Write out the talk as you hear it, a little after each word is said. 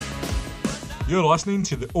You're listening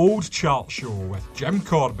to The Old Chart Show with Jim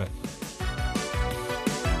Corbett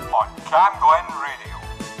on Cam Glen Radio.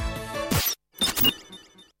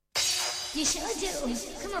 You sure do.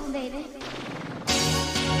 Come on, baby.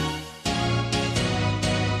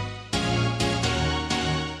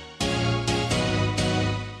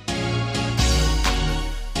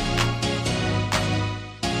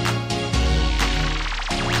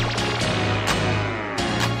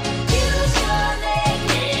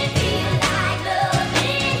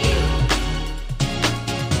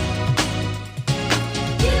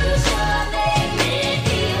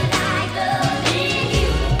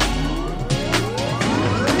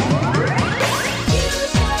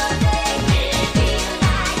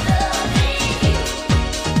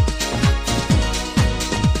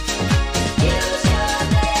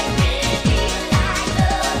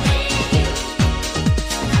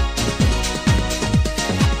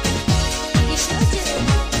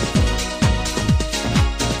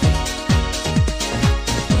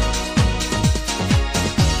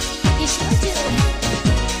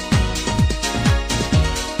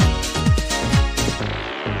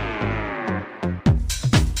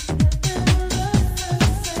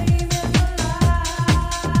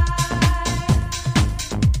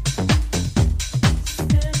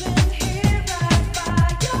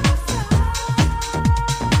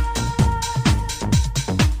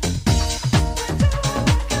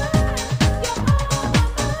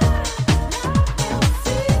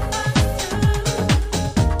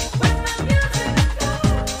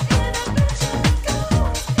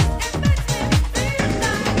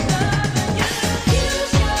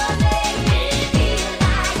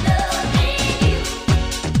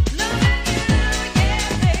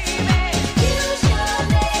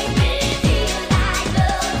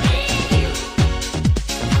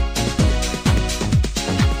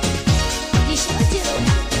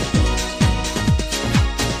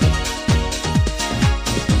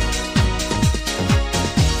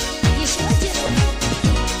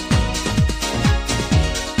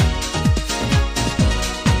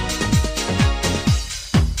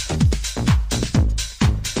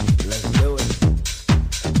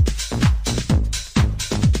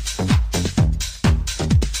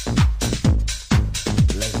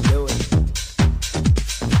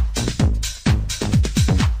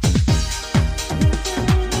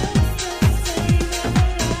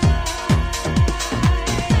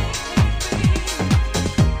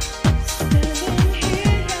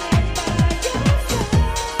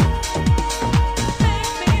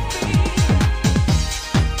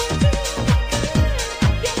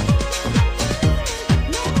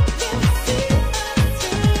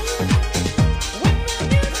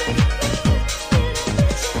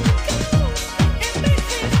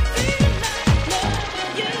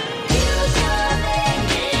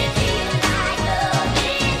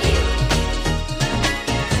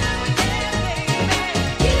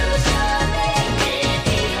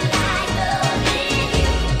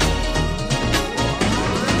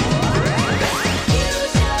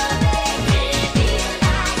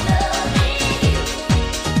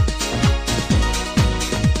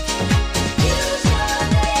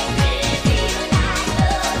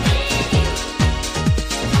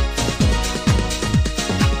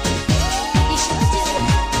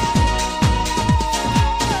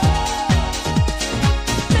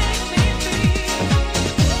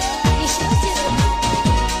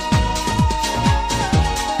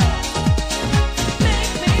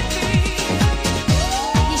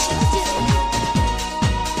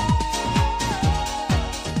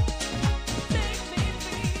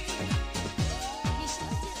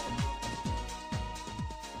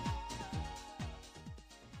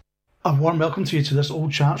 A warm welcome to you to this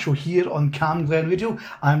Old Chart Show here on Cam Glen Radio.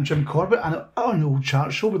 I'm Jim Corbett, and on the Old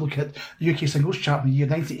Chart Show we look at the UK Singles Chart from the year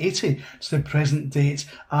 1980 to the present date.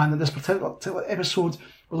 And in this particular episode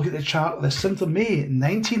we look at the chart of the 7th of May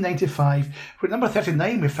 1995, where at number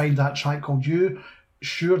 39 we find that track called You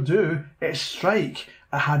Sure Do. It's Strike.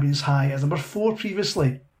 It had been as high as number 4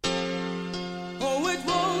 previously.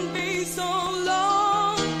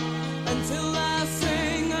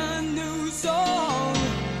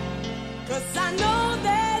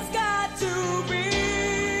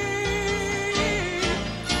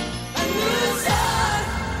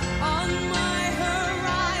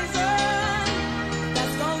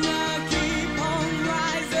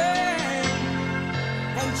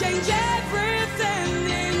 Change everything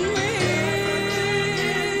in me.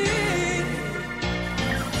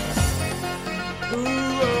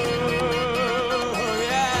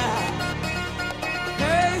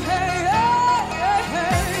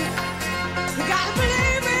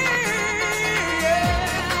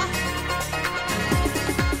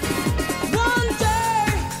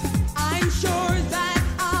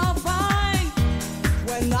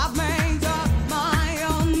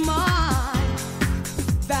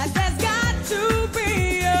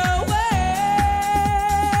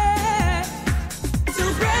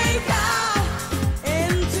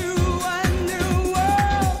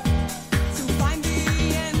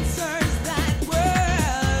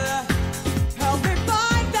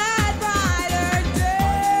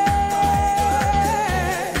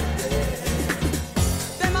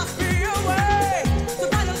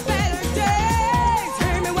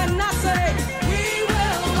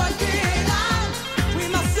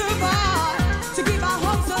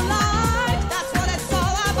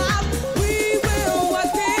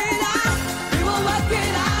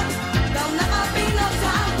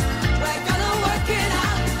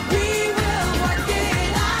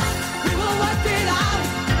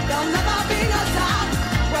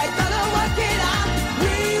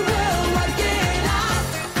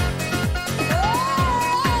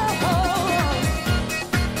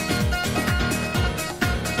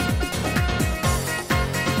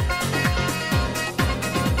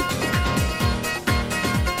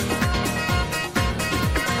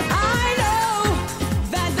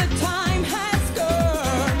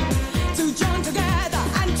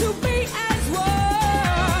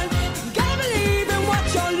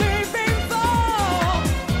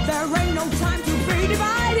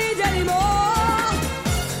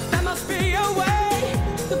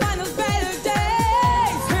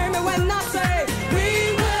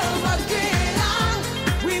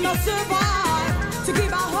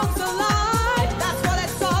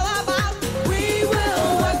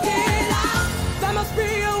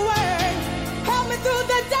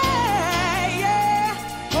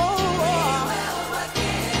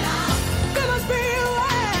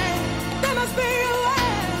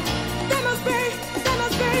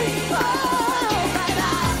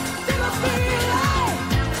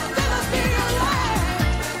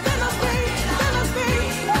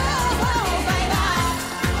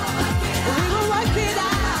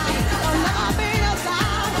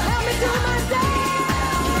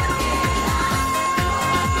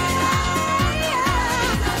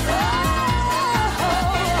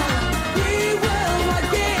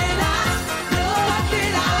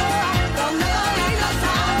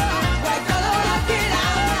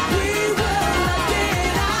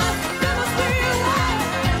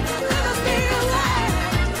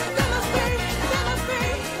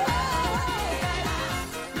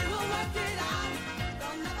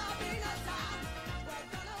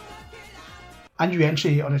 a new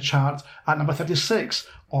entry on the chart at number 36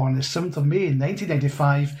 on the 7th of May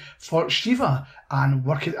 1995 for Shiva and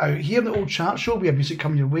Work It Out. Here in the Old Chart Show, we have music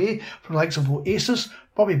coming your way from the likes of Oasis,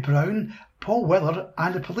 Bobby Brown, Paul Weller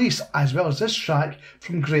and the Police, as well as this track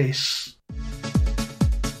from Grace.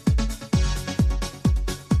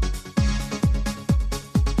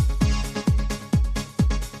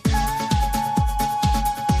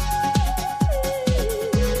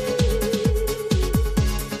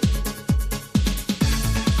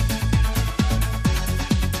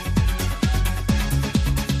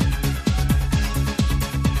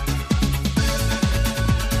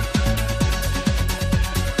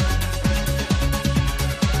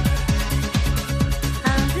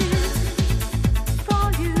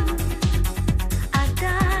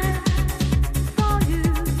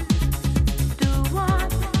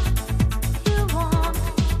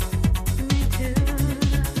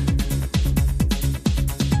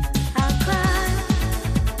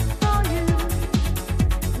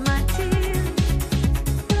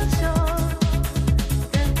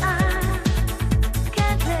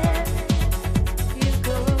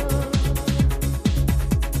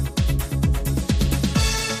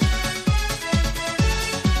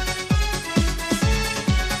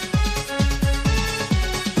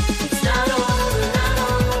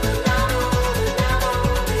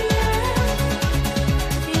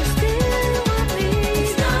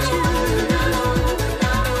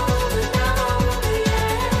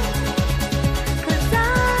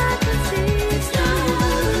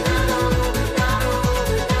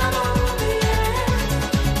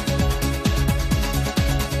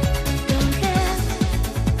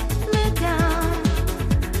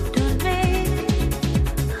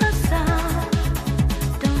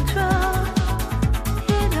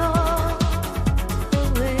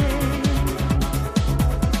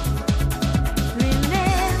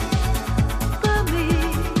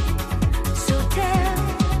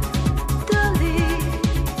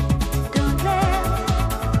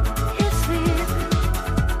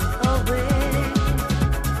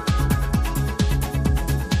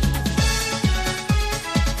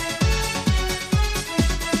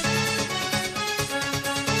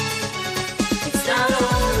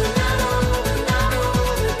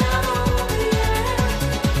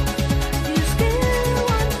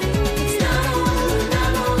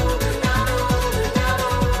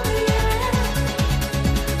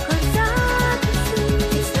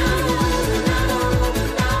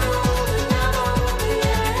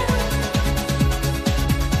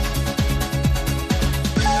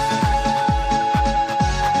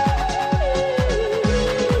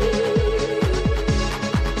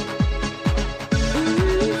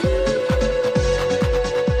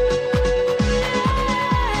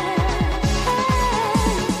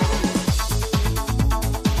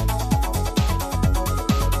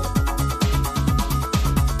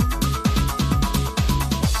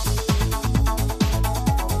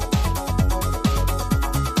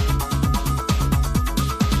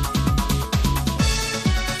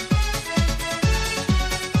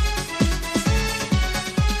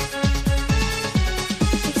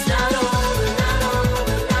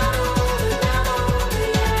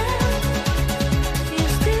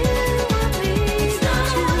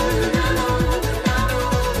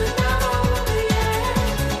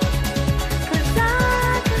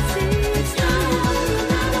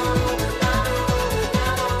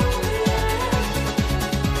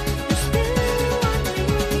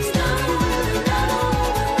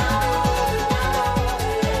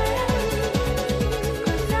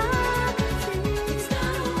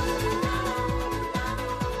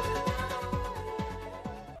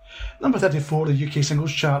 Number 34, the UK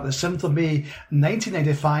Singles Chart, the 7th of May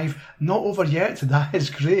 1995. Not over yet, that is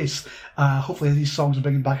Grace. Hopefully these songs are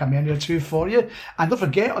bringing back a memory or two for you. And don't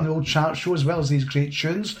forget, on the Old Chart Show, as well as these great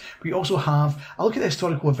tunes, we also have a look at the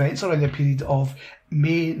historical events around the period of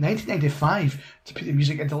May 1995 to put the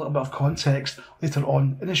music into a little bit of context later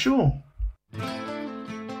on in the show.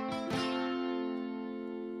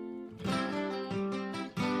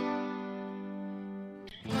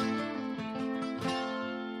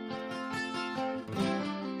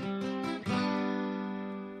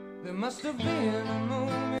 There must have been a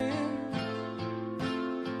moment,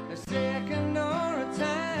 a second or a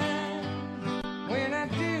time, when I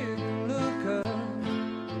didn't look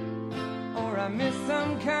up, or I missed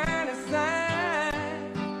some kind of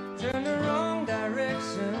sign, turned the wrong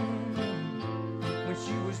direction, when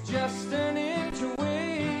she was just an inch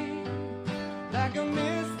away, like a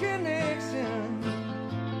misconnection,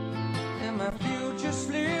 and my future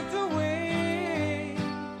slipped away.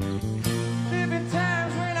 There have been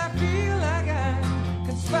times when I feel like I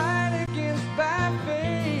conspired against by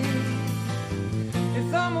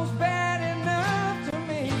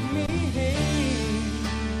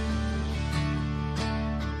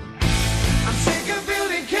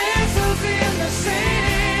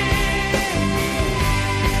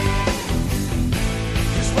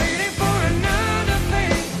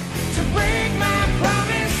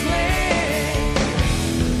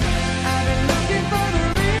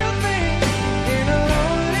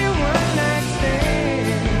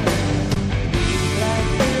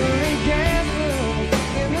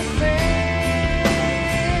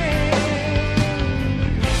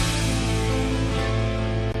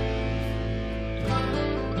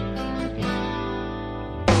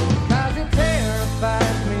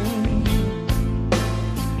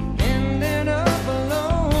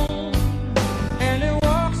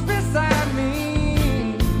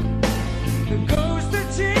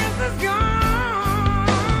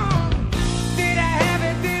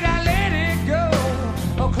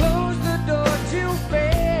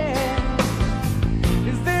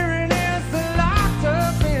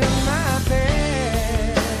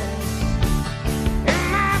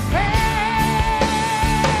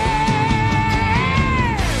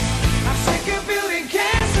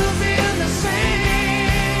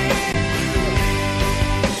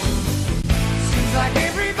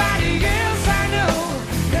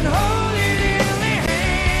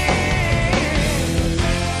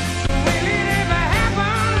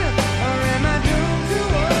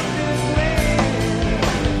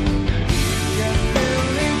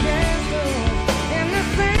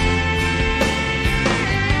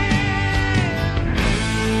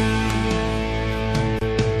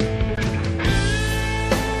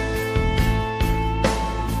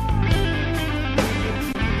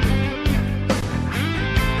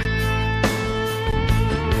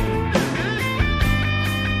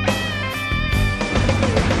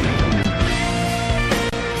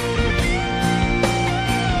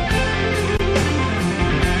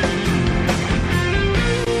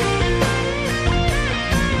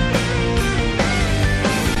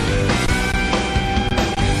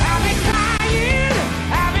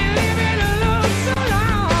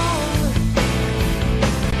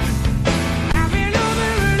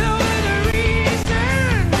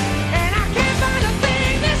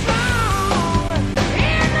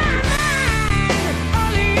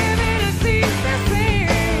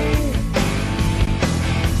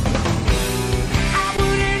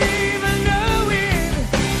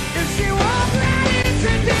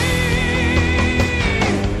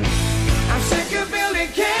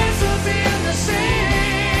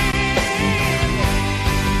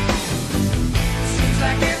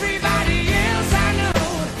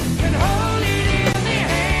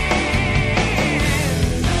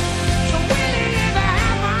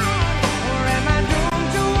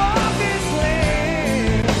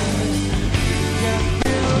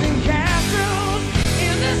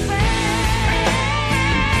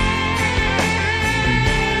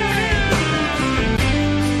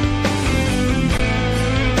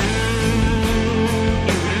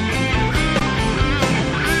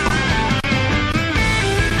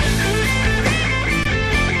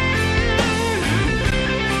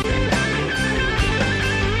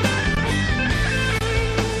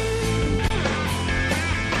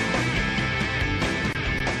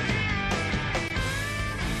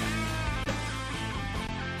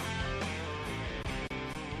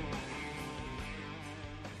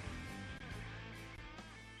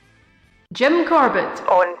Jim Corbett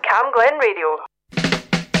on Cam Glen Radio.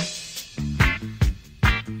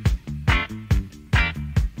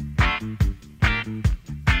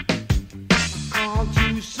 Called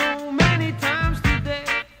you so many times today,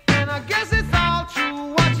 and I guess it's all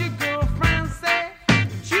true what your girlfriends say.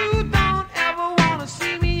 But you don't ever wanna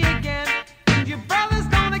see me again, and your brother's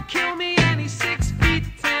gonna kill me, and he's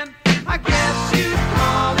 6'10". I guess you'd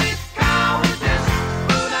call it cowardice,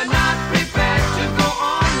 but I'm not prepared to go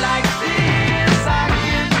on like this. I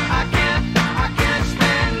can't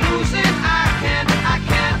stand losing. I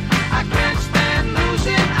can't stand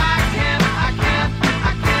losing. I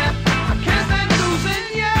can't stand losing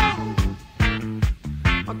you.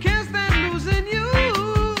 I can't stand losing you.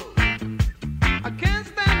 I can't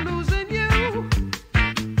stand losing you.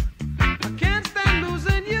 I can't stand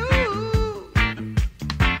losing you.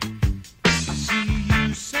 I see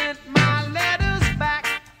you sent my letters back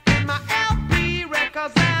and my LP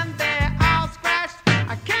records, and they're all scratched.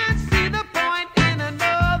 I can't see the point in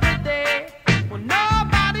another day when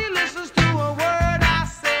nobody listens to a word I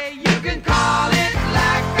say. You can call it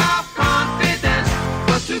lack of confidence,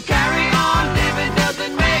 but to carry on living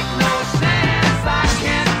doesn't make no sense. I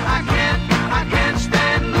can't stand losing. I can't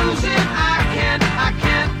stand losing. I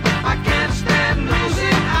can't stand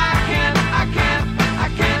losing. I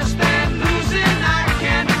can't stand losing. I can't stand losing.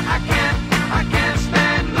 I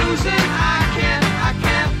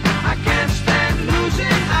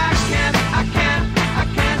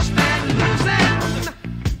can't stand losing.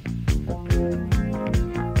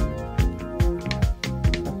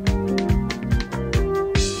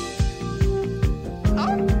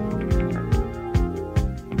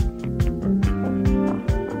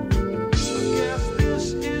 Guess this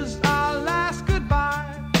is our last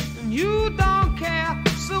goodbye, and you don't care,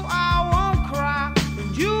 so I won't cry.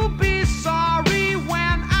 And you'll be sorry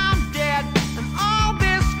when I'm dead, and all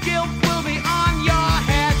this guilt will be on your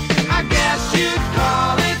head. I guess you'd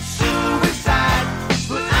call it suicide,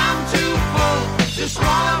 but I'm too full to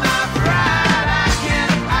swallow my pride.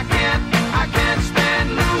 I can't stand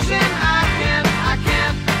losing. I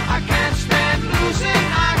can't stand losing. I can't stand losing.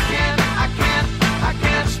 I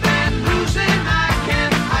can't stand losing. I can't stand losing. I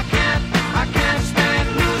can't stand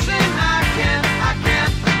losing. I can't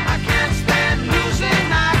stand losing.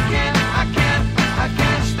 I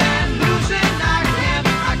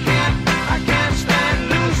can't stand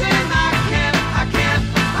losing. I can't stand losing. I can't stand losing. I can't stand losing.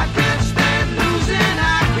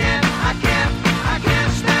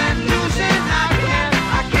 I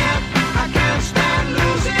can't stand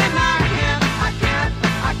losing.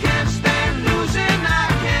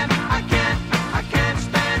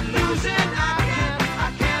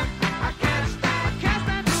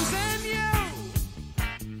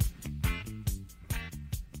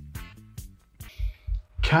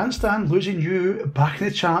 Can't Stand Losing You, back in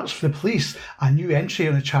the charts for The Police. A new entry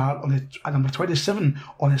on the chart at number 27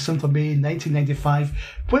 on the 7th of May 1995.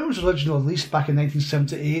 When it was originally released back in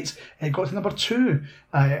 1978, it got to number 2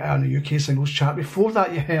 on the UK singles chart. Before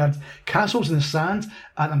that, you heard Castles in the Sand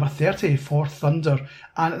at number 30 for Thunder.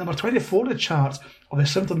 And at number 24 on the chart on the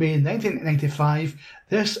 7th of May 1995,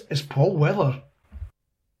 this is Paul Weller.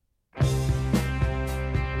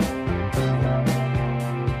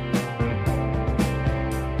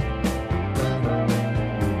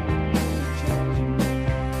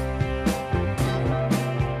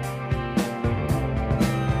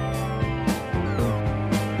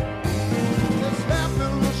 This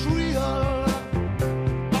happened was real.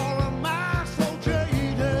 All of my so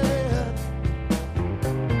jaded.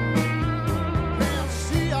 Can't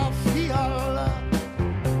see or feel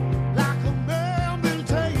like a man.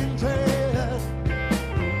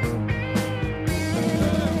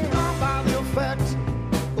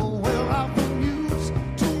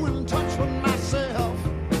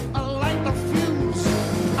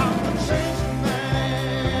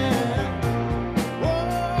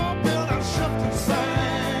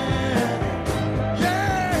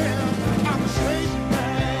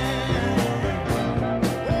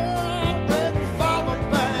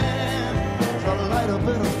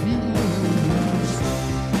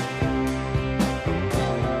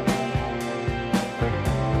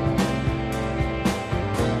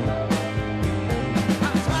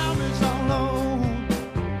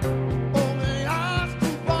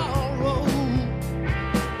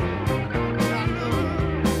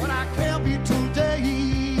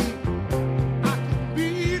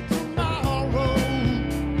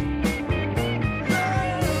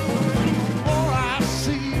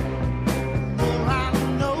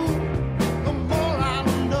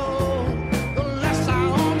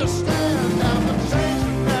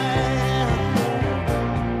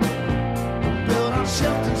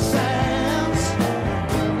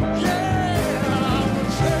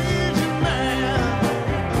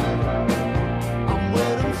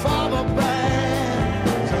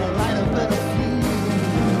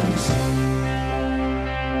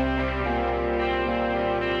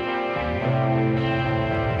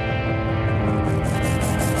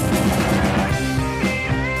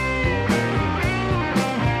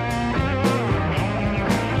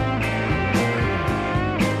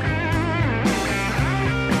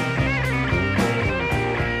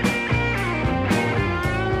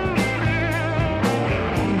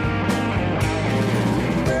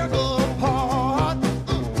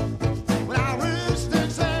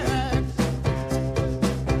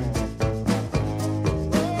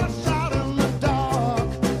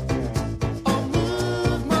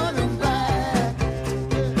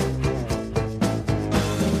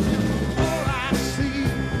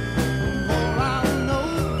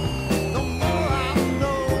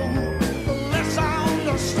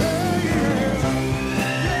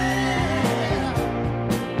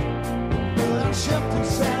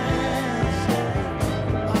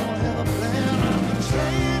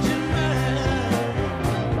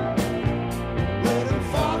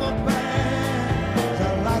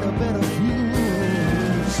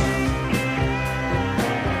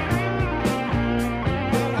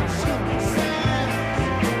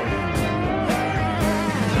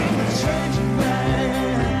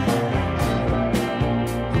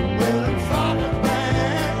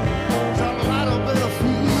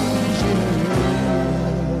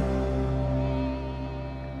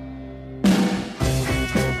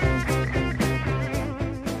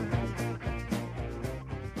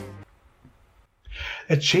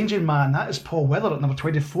 A Changing Man, that is Paul Weller at number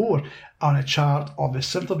 24 on a chart of the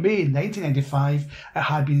 7th of May 1995. It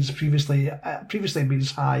had been previously been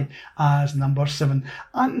as high as number 7.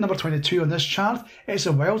 And number 22 on this chart is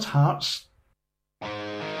The Wild Hearts.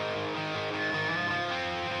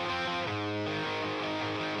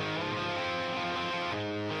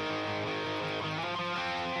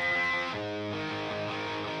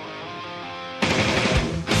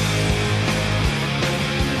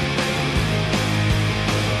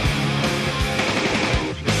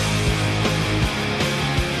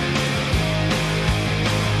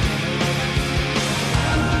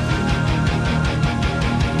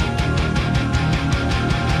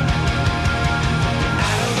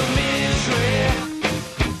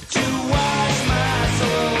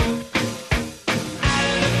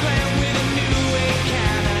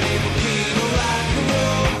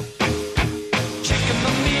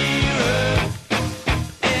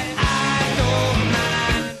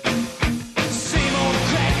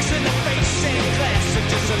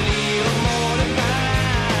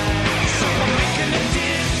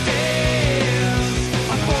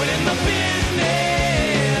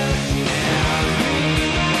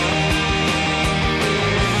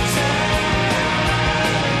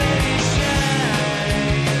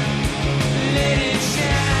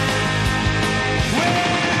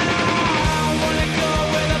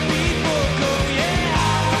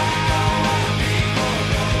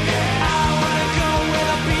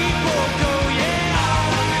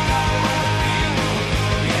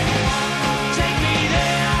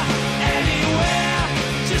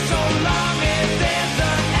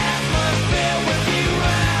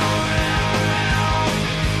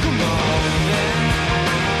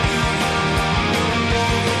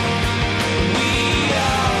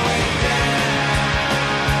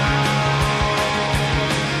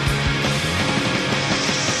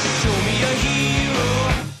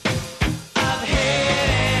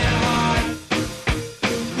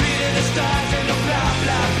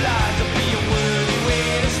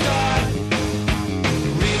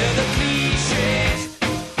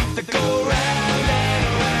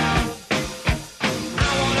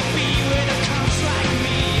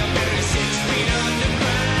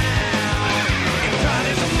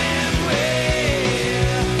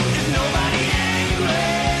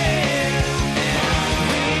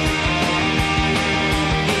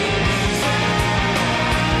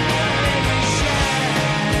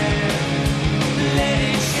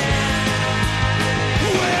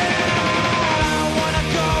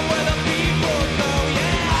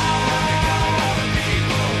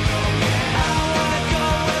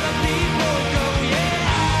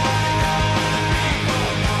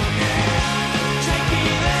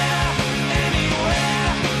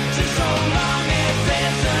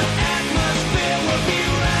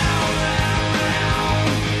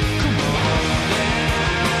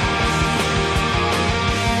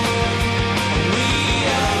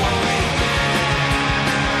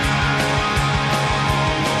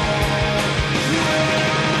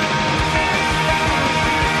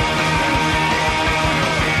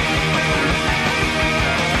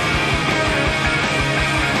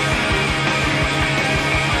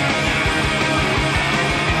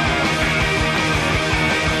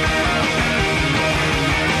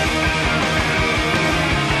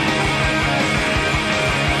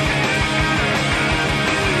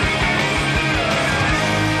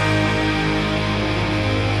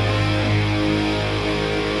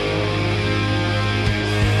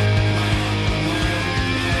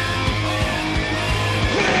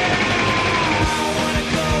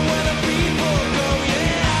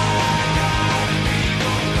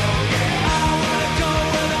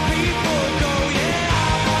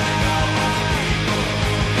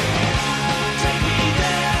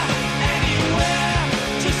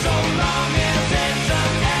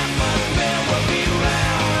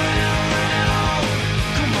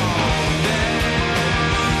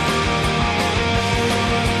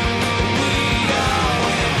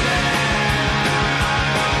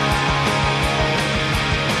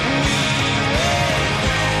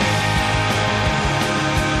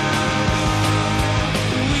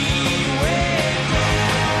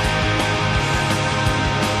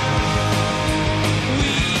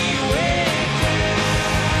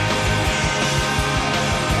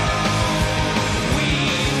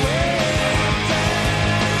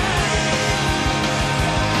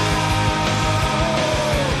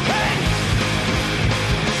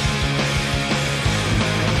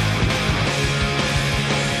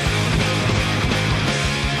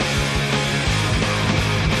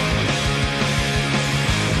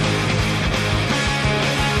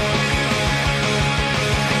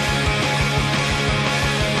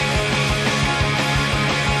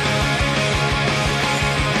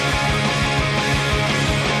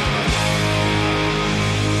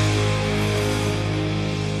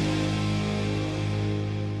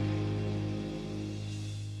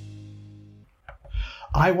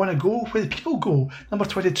 I Want to Go Where the People Go, number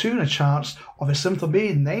 22 in the charts of the 7th of May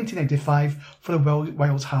 1995 for the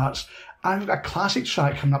Wild Hearts. And we've got a classic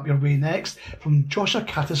track coming up your way next from Joshua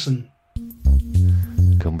Catterson.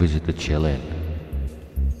 Come visit the Chill Inn,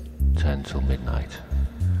 10 till midnight,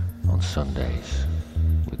 on Sundays,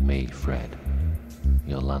 with me, Fred,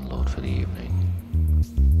 your landlord for the evening.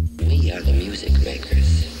 We are the music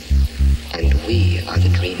makers, and we are the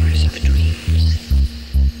dreamers of dreams.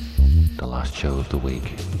 The last show of the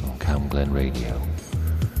week on Cam Glen Radio,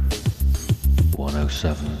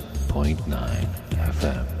 107.9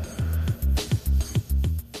 FM.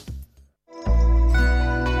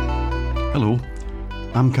 Hello,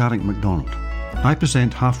 I'm Carrick MacDonald. I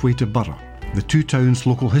present Halfway to Borough, the Two Towns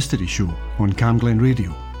local history show on Cam Glen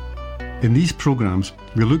Radio. In these programmes,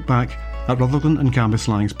 we look back at Rutherglen and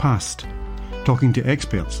Cambuslang's past, talking to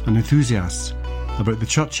experts and enthusiasts about the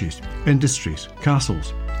churches, industries,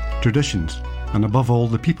 castles, traditions, and above all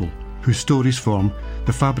the people whose stories form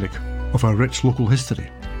the fabric of our rich local history.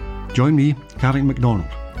 Join me, Carrick MacDonald,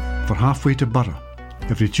 for Halfway to Borough,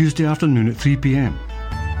 every Tuesday afternoon at 3 p.m.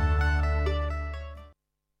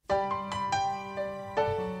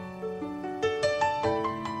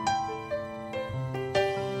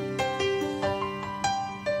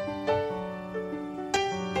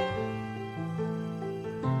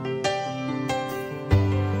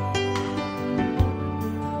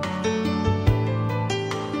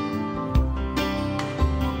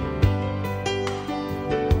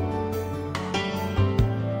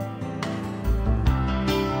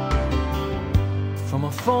 From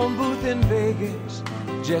a phone booth in Vegas,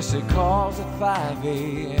 Jessie calls at 5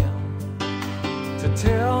 a.m. to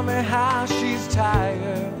tell me how she's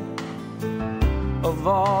tired of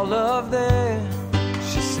all of them.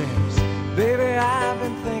 She says, baby, I've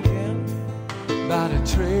been thinking about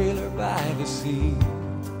a trailer by the sea.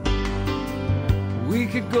 We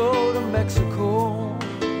could go to Mexico,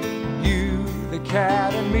 you, the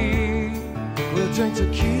cat, and me. We'll drink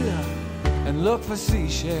tequila and look for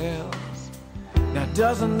seashells. Now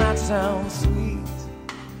doesn't that sound sweet?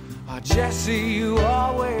 Oh, Jessie, you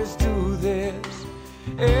always do this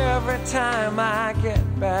every time I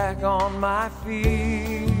get back on my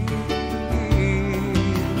feet.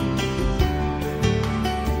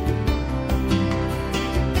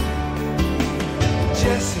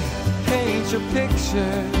 Jessie, paint your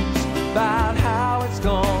pictures about how it's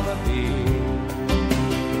gonna be.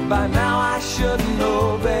 By now I should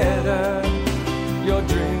know better. Your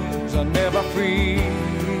dreams are never free.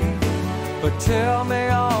 But tell me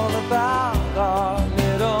all about our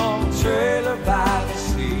little trailer by the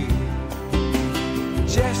sea.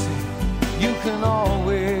 Jessie, you can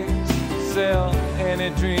always sell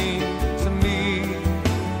any dream to me.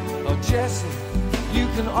 Oh, Jessie, you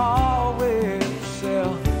can always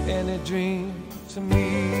sell any dream to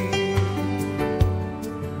me.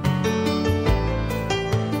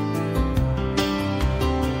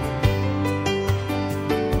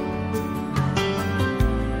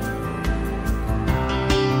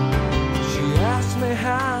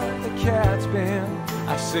 How the cat's been.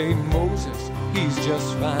 I say Moses, he's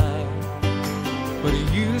just fine, but he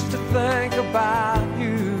used to think about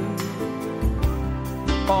you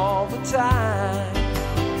all the time.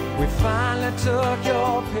 We finally took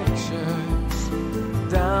your pictures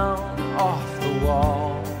down off the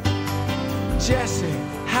wall. Jessie,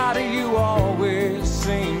 how do you always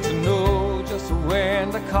seem to know just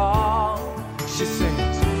when to call? She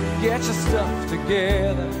says, get your stuff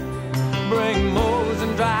together, bring Mose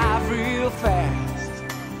and drive real fast.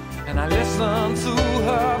 And I listen to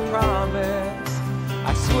her promise.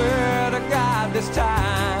 I swear to God this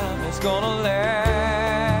time it's gonna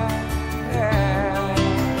last.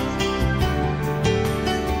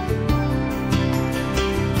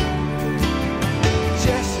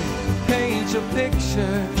 Jessie, paint your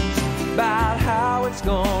pictures about how it's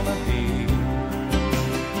gonna be.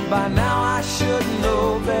 By now I should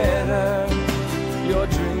know better. Your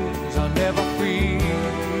dreams are never free.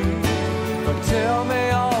 But tell me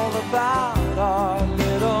all about our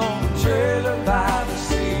little trailer by the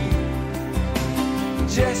sea.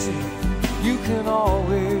 Jessie, you can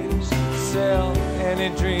always sell any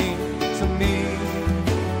dream to me.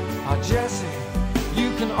 Oh, Jessie,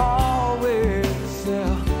 you can always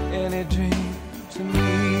sell any dream to me.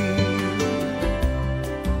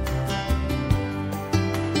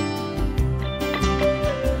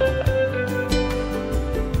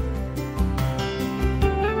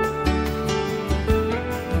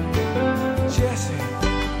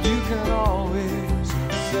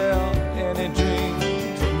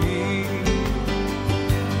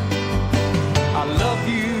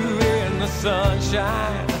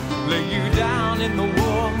 Sunshine lay you down in the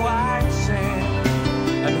warm white sand.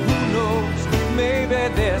 And who knows,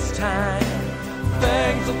 maybe this time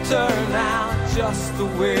things will turn out just the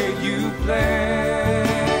way you planned.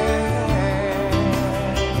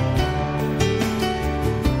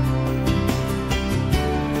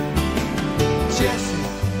 Jesse,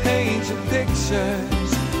 paint your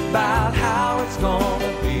pictures about how it's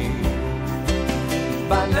gonna be.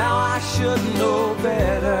 By now I should know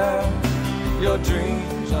better. Your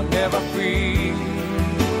dreams are never free.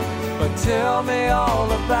 But tell me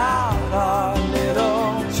all about our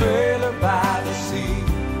little trailer by the sea.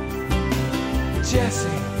 Jesse,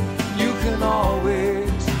 you can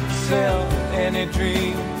always sell any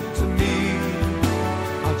dream to me.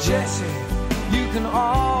 Oh, Jesse, you can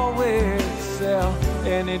always sell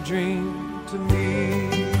any dream to me.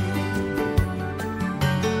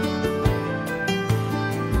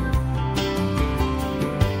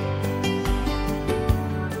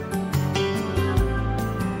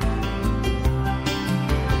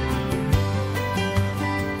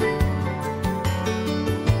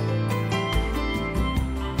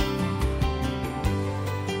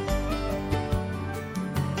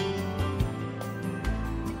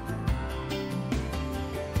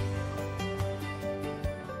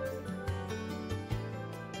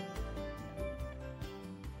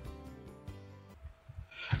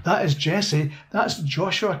 That is Jesse. That's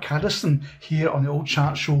Joshua Caddison here on the Old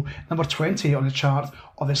Chart Show, number 20 on the chart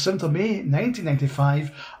of the 7th of May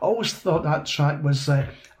 1995. I always thought that track was a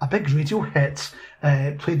big radio hit,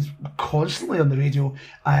 played constantly on the radio.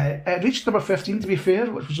 It reached number 15, to be fair,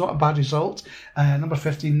 which was not a bad result. Number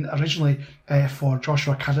 15 originally for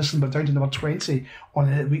Joshua Caddison, but down to number 20 on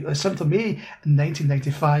the 7th of May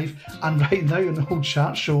 1995. And right now on the Old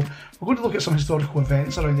Chart Show, we're going to look at some historical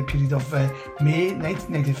events around the period of May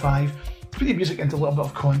 1995, put the music into a little bit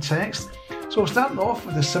of context. So starting off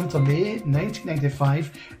with the 7th of May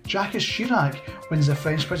 1995, Jacques Chirac wins the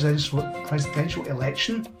French presidential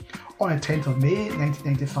election. On the 10th of May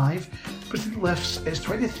 1995, Britain lifts its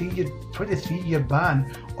 23-year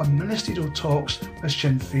ban on ministerial talks with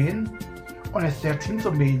Sinn Féin. On the 13th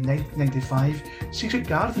of May 1995, Secret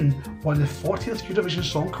Garden won the 40th Eurovision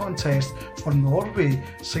Song Contest for Norway,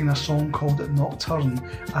 singing a song called Nocturne,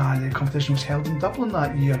 and the competition was held in Dublin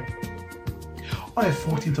that year. On the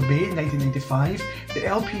 14th of May 1995, the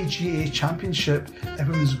LPGA Championship in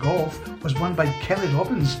Women's Golf was won by Kelly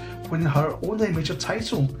Robbins, winning her only major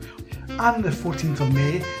title. And on the 14th of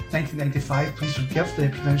May 1995, please forgive the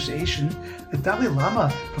pronunciation, the Dalai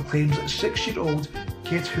Lama proclaims 6-year-old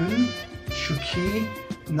Gethun Shuki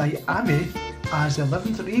Nyame as the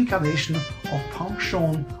 11th reincarnation of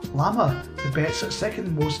Panchon Lama, the Tibet's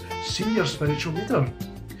second most senior spiritual leader.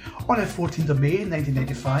 On the 14th of May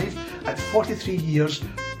 1995, at 43 years,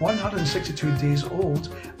 162 days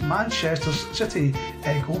old, Manchester City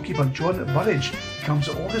goalkeeper John Burridge becomes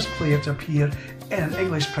the oldest player to appear in an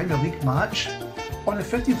English Premier League match. On the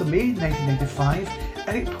 15th of May 1995,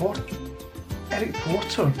 Eric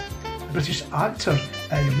Porter, the British actor,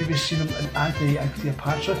 you've maybe seen him in Anthony and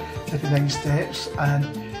Cleopatra, 59 Steps, and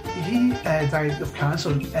he died of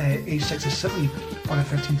cancer at age 67 on the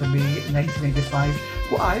 15th of May 1995.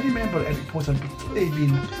 What I remember Eric Porter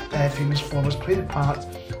being famous for was playing the part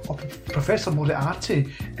of Professor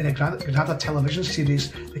Moriarty in a Granada television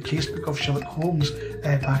series, The Casebook of Sherlock Holmes,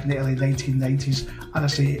 back in the early 1990s. And I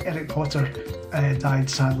say Eric Porter died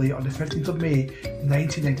sadly on the 15th of May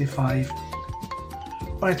 1995.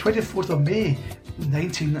 On the 24th of May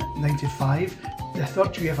 1995, the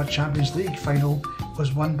third UEFA Champions League final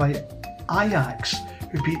was won by Ajax,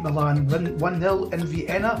 who beat Milan 1-0 in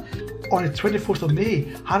Vienna. On the 24th of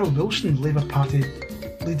May, Harold Wilson, Labour Party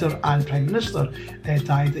leader and Prime Minister,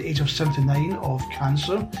 died at the age of 79 of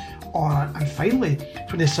cancer. And finally,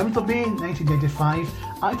 27th of May 1995,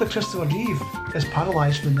 actor Christopher Reeve is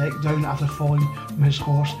paralysed from the neck down after falling from his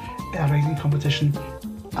horse in a riding competition,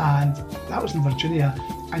 and that was in Virginia.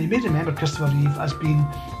 And you may remember Christopher Reeve as being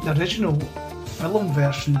the original film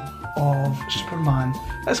version of Superman.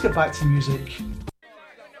 Let's get back to the music.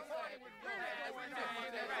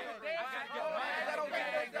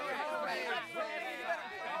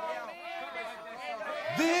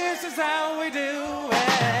 This is how we do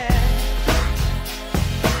it.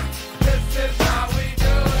 This is how we do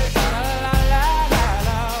it. La la la la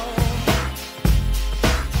la.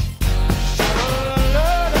 La la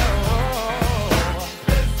la.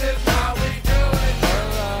 This is how we do it.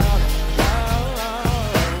 La la la.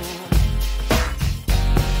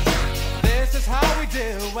 This is how we do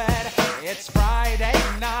it. It's Friday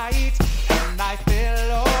night and I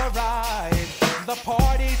feel alright. The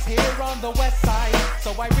party's here on the west side,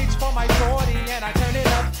 so I reach for my 40 and I turn it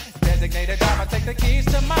up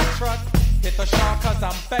the shawl cause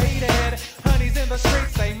I'm faded. Honey's in the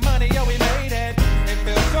streets, say money, yo, we made it. It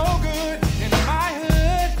feels so good in my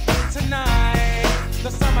hood tonight.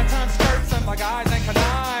 The summertime skirts and the guys ain't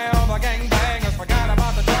canine. All the gangbangers forgot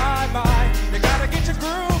about the drive-by. You gotta get your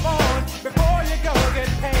groove on before you go get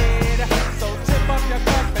paid. So tip up your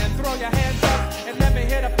cup and throw your hands up and let me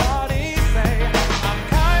hit a party. Say, I'm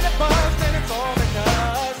kinda buzzed and it's all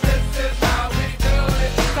because this is how we do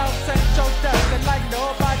it. South Central does it like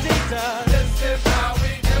nobody does. This is how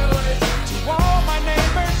we do it. To all my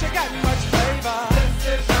neighbors, you got much flavor. This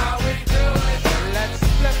is how we do it. Let's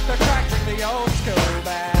flip the track, bring the old school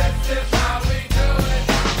back. This is how we do it.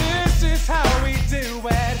 This is how we do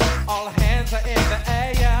it. All hands are in the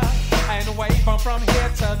air and wave on from here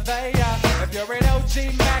to there. If you're an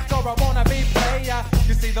OG Mac or a wannabe player,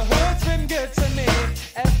 you see the hood's been good to me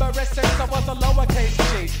ever since I was a lowercase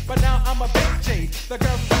G. But now I'm a big G. The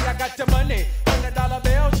girls see I got the money, $100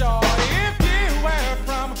 bills, y'all. If you were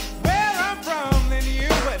from where I'm from, then you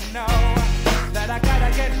would know that I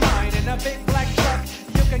gotta get mine in a big black truck.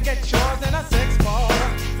 You can get yours in a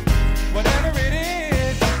 6-4. Whatever it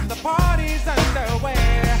is, the party's underway.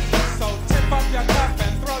 So tip up your cup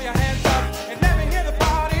and throw your hands up and let me hear the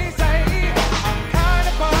party say, I'm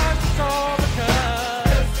kinda buzzed, so because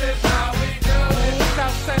this is how we do it.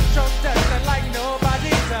 South Central does it like nobody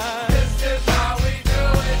does. This is how we do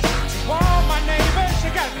it. To all my neighbors,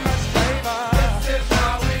 you got much flavor. This is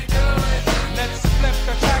how we do it. Let's flip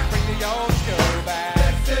the track, bring the old school back.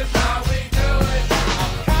 This is how we do it.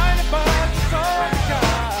 I'm kinda buzzed, so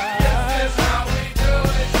because this is how we do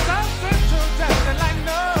it. South Central does it like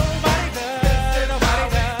nobody does. Nobody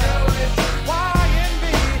does. YNB,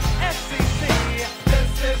 SCC.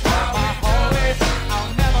 This is how we do it.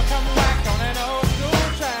 I'll never come back on an old school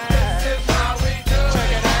track. This is how we do it.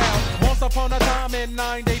 Check it out. Once upon a time in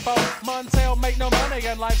 94, Montel made no money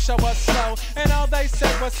and life show was slow. And all they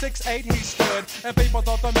said was 6'8" he stood. And people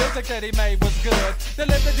thought the music that he made was good. They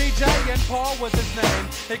lived the DJ and Paul was his name.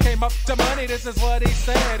 He came up to money, this is what he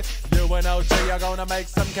said. You and OG are gonna make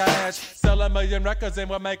some cash. Sell 1 million records and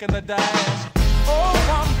we're making the dash. Oh,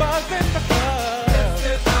 I'm buzzing because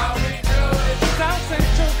this is how we do it. South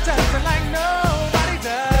Central does it like nobody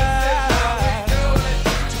does. This is how we do it.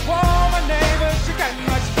 To all my neighbors, you got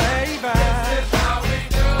much flavor. This is how we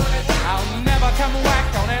do it. I'll never come whack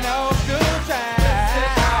on an old school track. This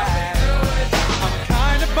is how we do it. I'm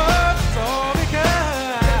kinda buzzed, so because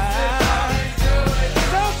this is how we do it.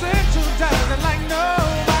 South Central does it like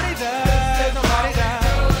nobody does. Nobody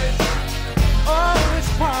does. Oh, it's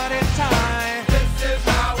party time. This is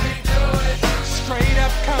how we do it. Straight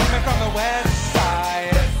up coming from the west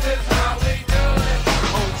side. This is how we do it.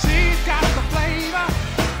 Oh, she's got the flavor.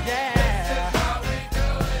 Yeah. This is how we do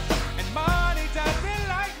it. And money does it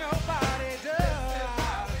like nobody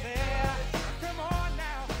does. Yeah. Come on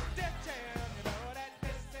now, Def Jam. You know that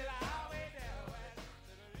this is how we do it.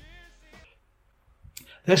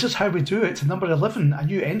 This is how we do it. Number 11, a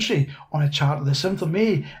new entry on a chart of the 7th of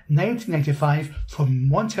May 1995 from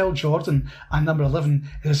Montel Jordan, and number 11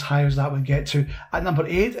 is as high as that would get to. At number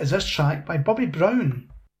 8 is this track by Bobby Brown.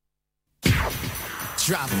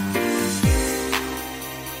 Drop it.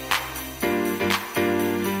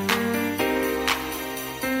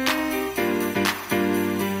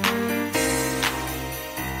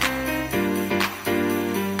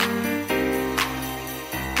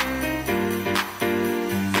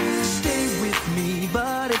 Stay with me,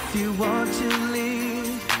 but if you want to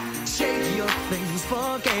leave, shake your things,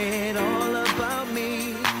 forget all about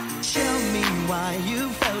me. Tell me why you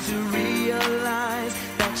failed to realize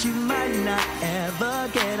that you might not ever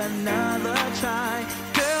get another try.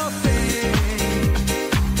 Girl, think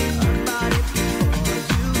about it before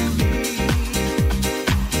you leave.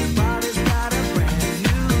 Body's got a brand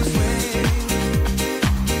new swing.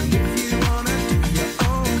 If you wanna do your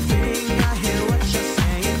own thing, I hear what you're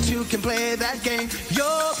saying. Two can play that game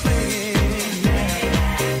you're playing.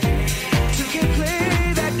 Two can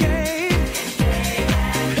play that game.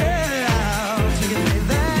 Yeah, two can play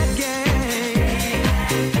that game.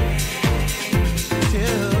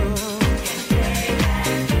 Two.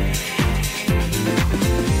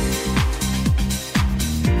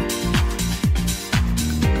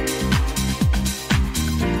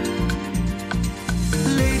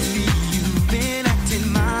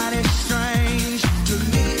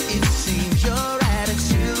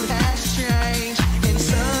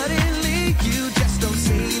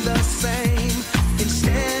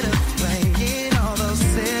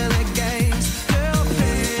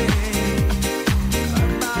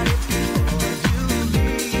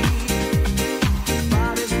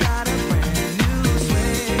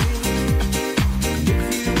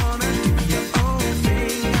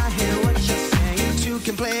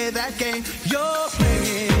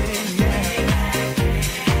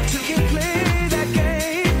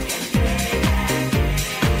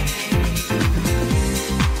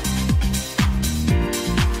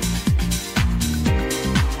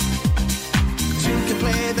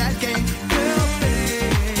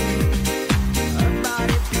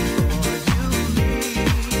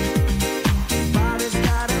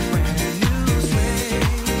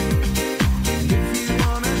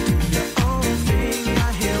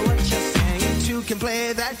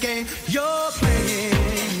 you're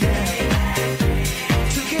playing, yeah.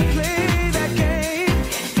 Two can play that game.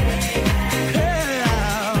 Yeah,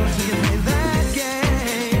 two can play that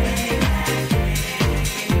game.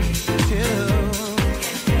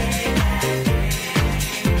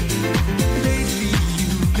 Lately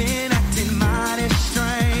you've been acting mighty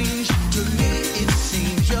strange. To me it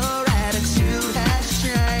seems your attitude has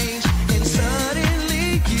changed, and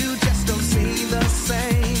suddenly you just don't seem the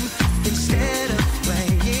same. Instead of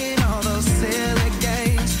playing all those silly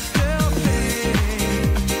games, girl, think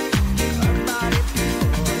about it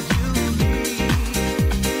before you leave.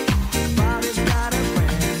 Body's got a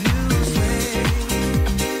brand new swing.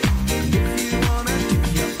 If you wanna do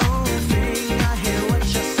your own thing, I hear what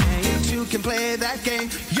you're saying. Two can play that game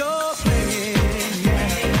you're playing, yeah.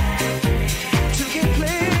 Two can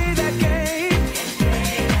play that game.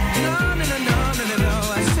 No, no, no, no, no, no, no.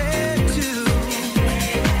 I said two.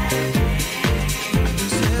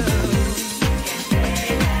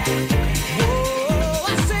 Whoa,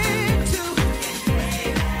 I said two.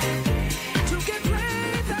 Two can play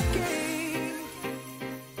that game.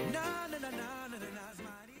 No, no, no, no, no, no, no. It's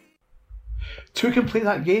mighty. Two Can Play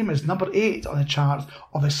That Game is number 8 on the chart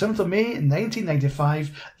of the 7th of May in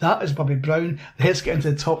 1995. That is Bobby Brown. Let's get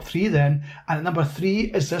into the top 3 then. And at number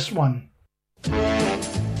 3 is this one.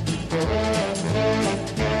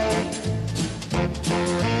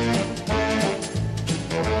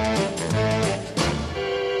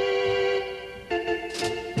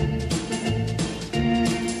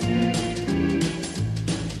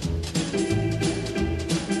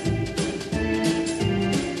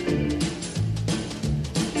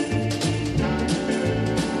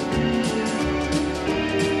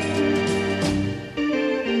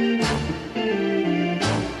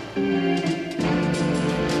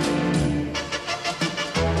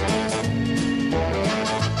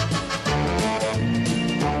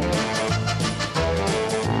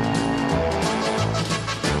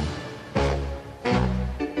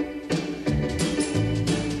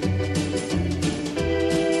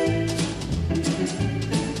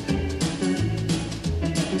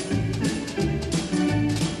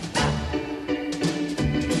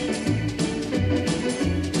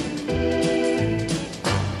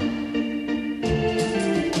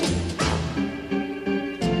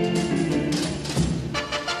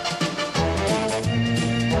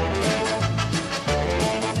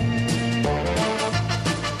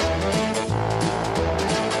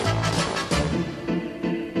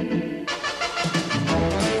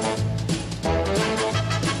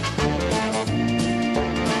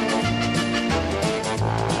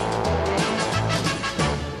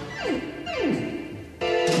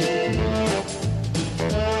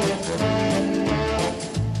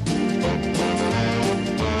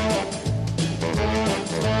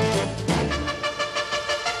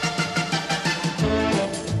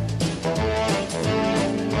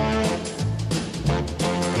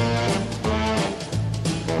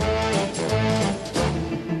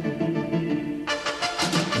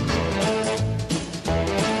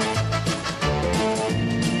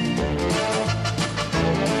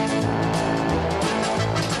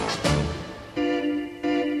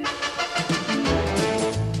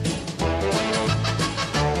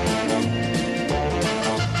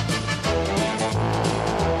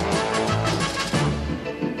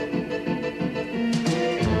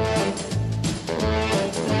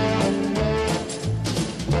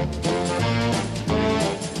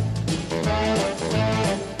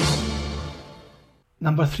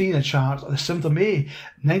 Number 3 in the chart on the 7th of May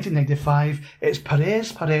 1995, it's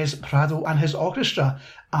Perez Prado and his orchestra,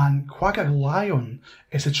 and Quagalion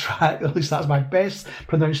is a track, at least that's my best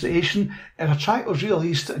pronunciation. It's a track that was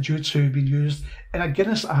released due to being used in a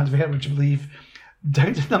Guinness advert, would you believe.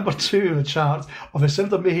 Down to number 2 in the chart of the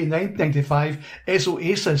 7th of May 1995 is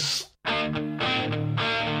Oasis.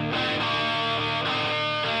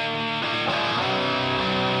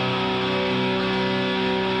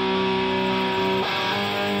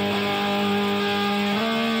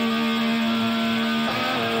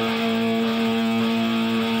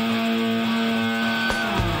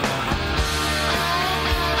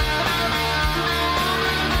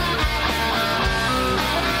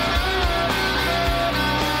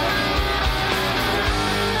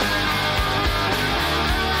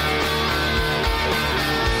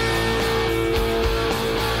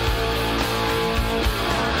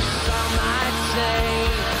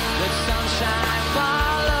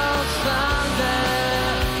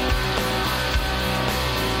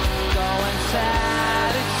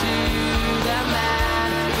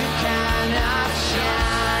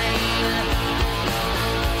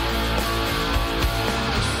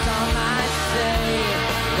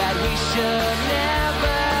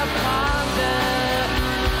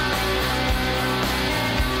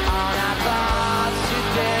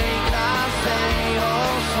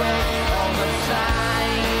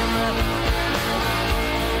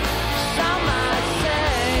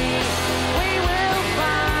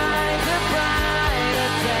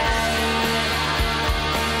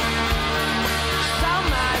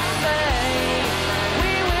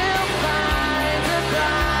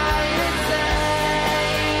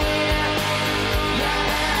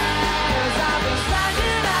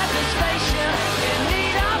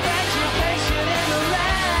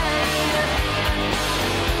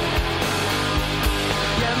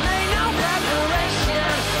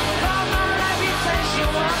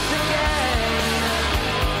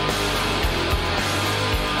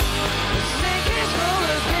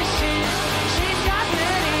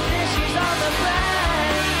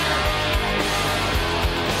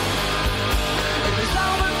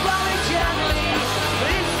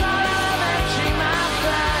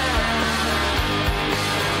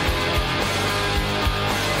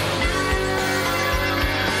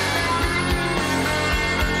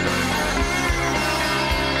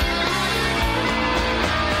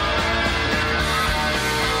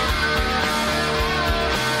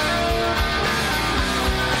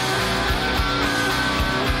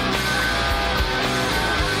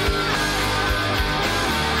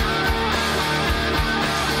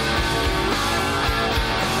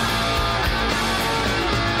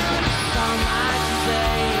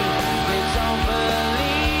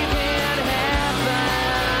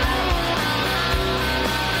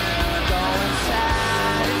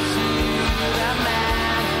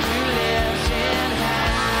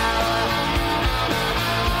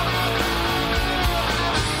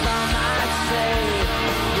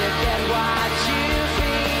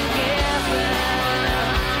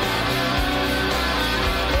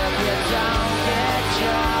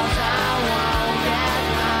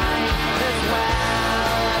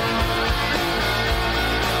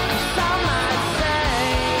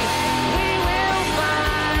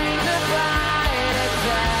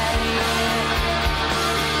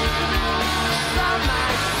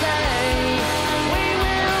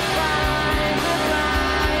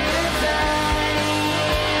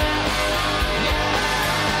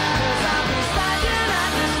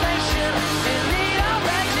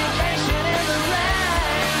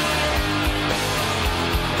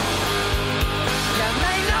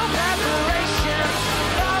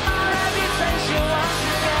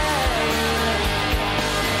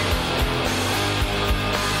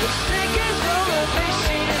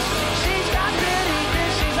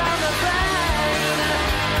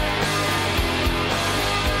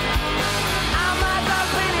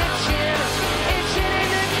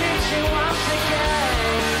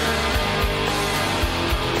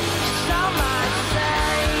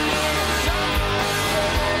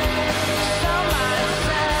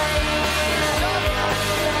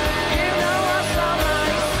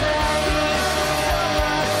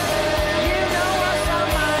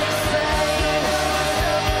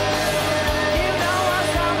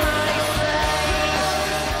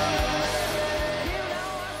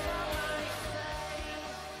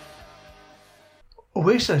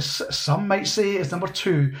 Oasis, some might say, is number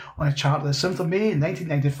 2 on a chart of the 7th of May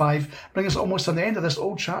 1995, bringing us almost to the end of this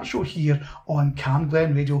old chart show here on Cam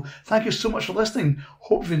Glen Radio. Thank you so much for listening.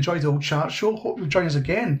 Hope you've enjoyed the old chart show. Hope you'll join us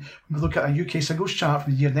again when we look at a UK singles chart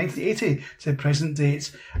from the year 1980 to the present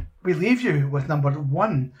date. We leave you with number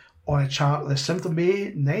 1 on a chart of the 7th of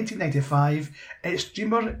May 1995. It's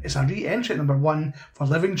Dreamer. It's a re-entry at number 1 for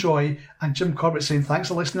Living Joy. And Jim Corbett saying thanks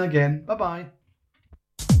for listening again. Bye-bye.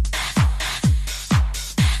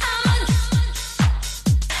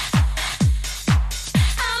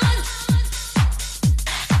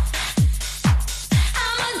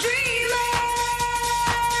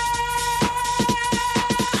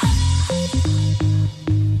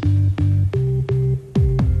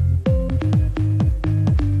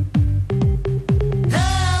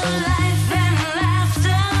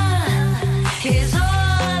 Is all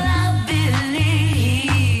I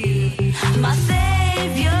believe. My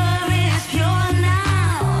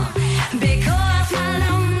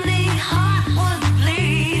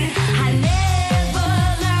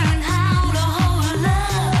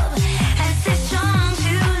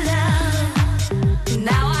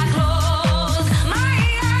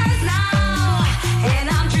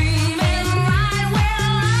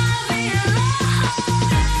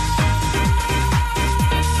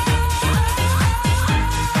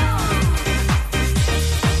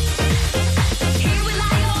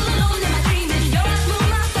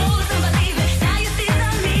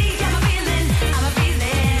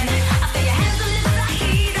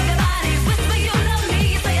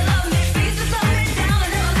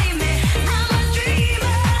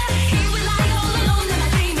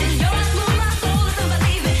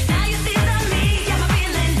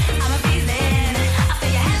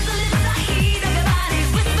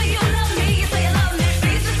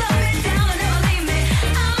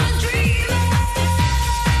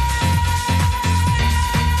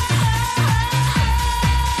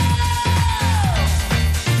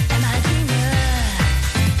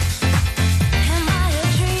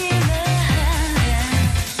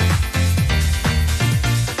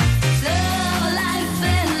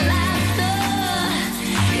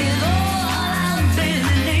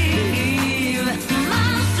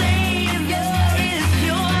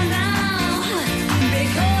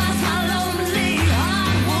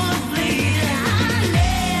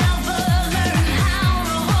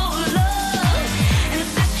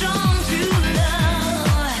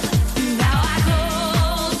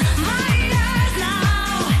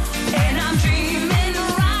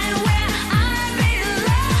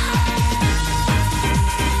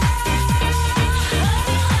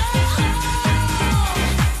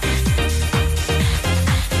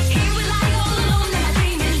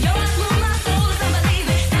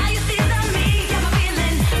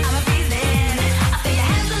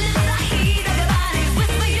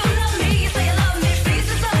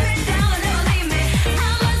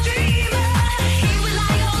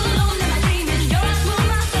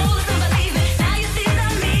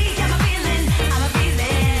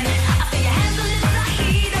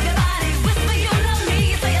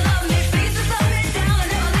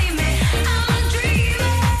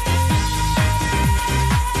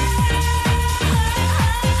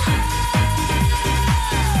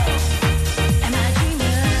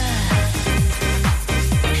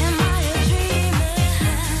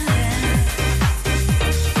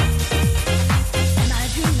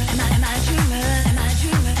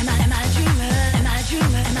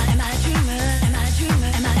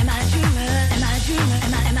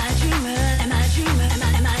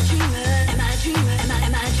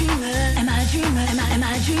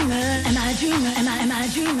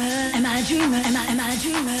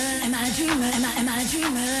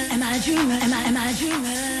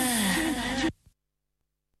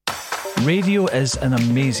Radio is an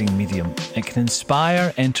amazing medium. It can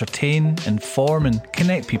inspire, entertain, inform and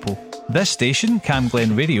connect people. This station, Cam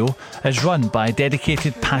Glen Radio, is run by a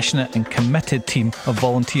dedicated, passionate and committed team of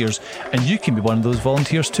volunteers, and you can be one of those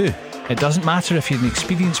volunteers too. It doesn't matter if you're an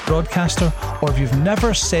experienced broadcaster or if you've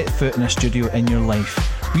never set foot in a studio in your life.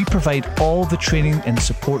 We provide all the training and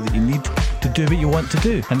support that you need to do what you want to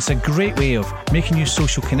do. And it's a great way of making new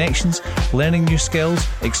social connections, learning new skills,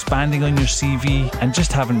 expanding on your CV, and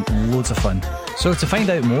just having loads of fun. So to find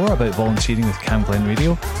out more about volunteering with Cam Glen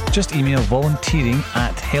Radio, just email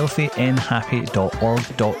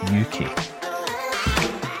volunteering@healthynhappy.org.uk.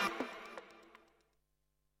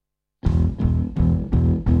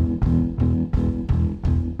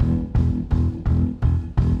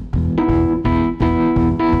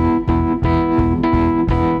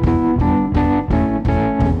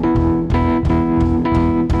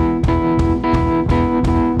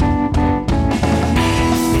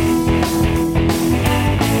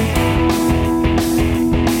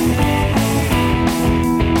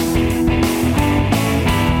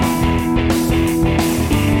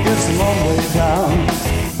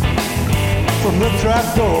 the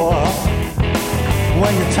trapdoor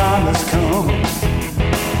when your time has come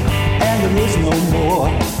and there is no more.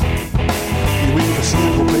 You eat the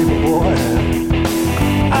simple paper boy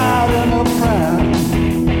out in a pram,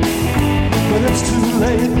 but it's too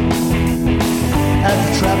late as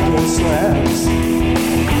the trapdoor slams.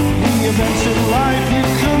 The events of life you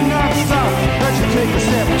could not stop as you take a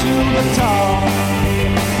step to the top.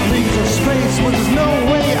 Leaves a space where there's no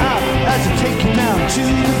way out as it take you down to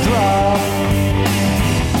the drop.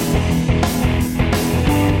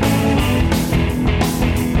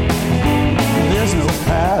 There's no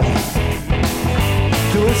path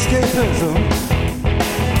to escapism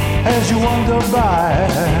as you wander by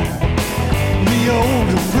the old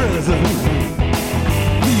prison.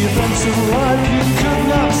 The events of life you could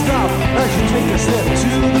not stop as you take a step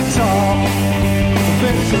to the top.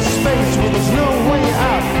 There's a space where there's no way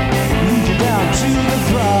out, lead you down to the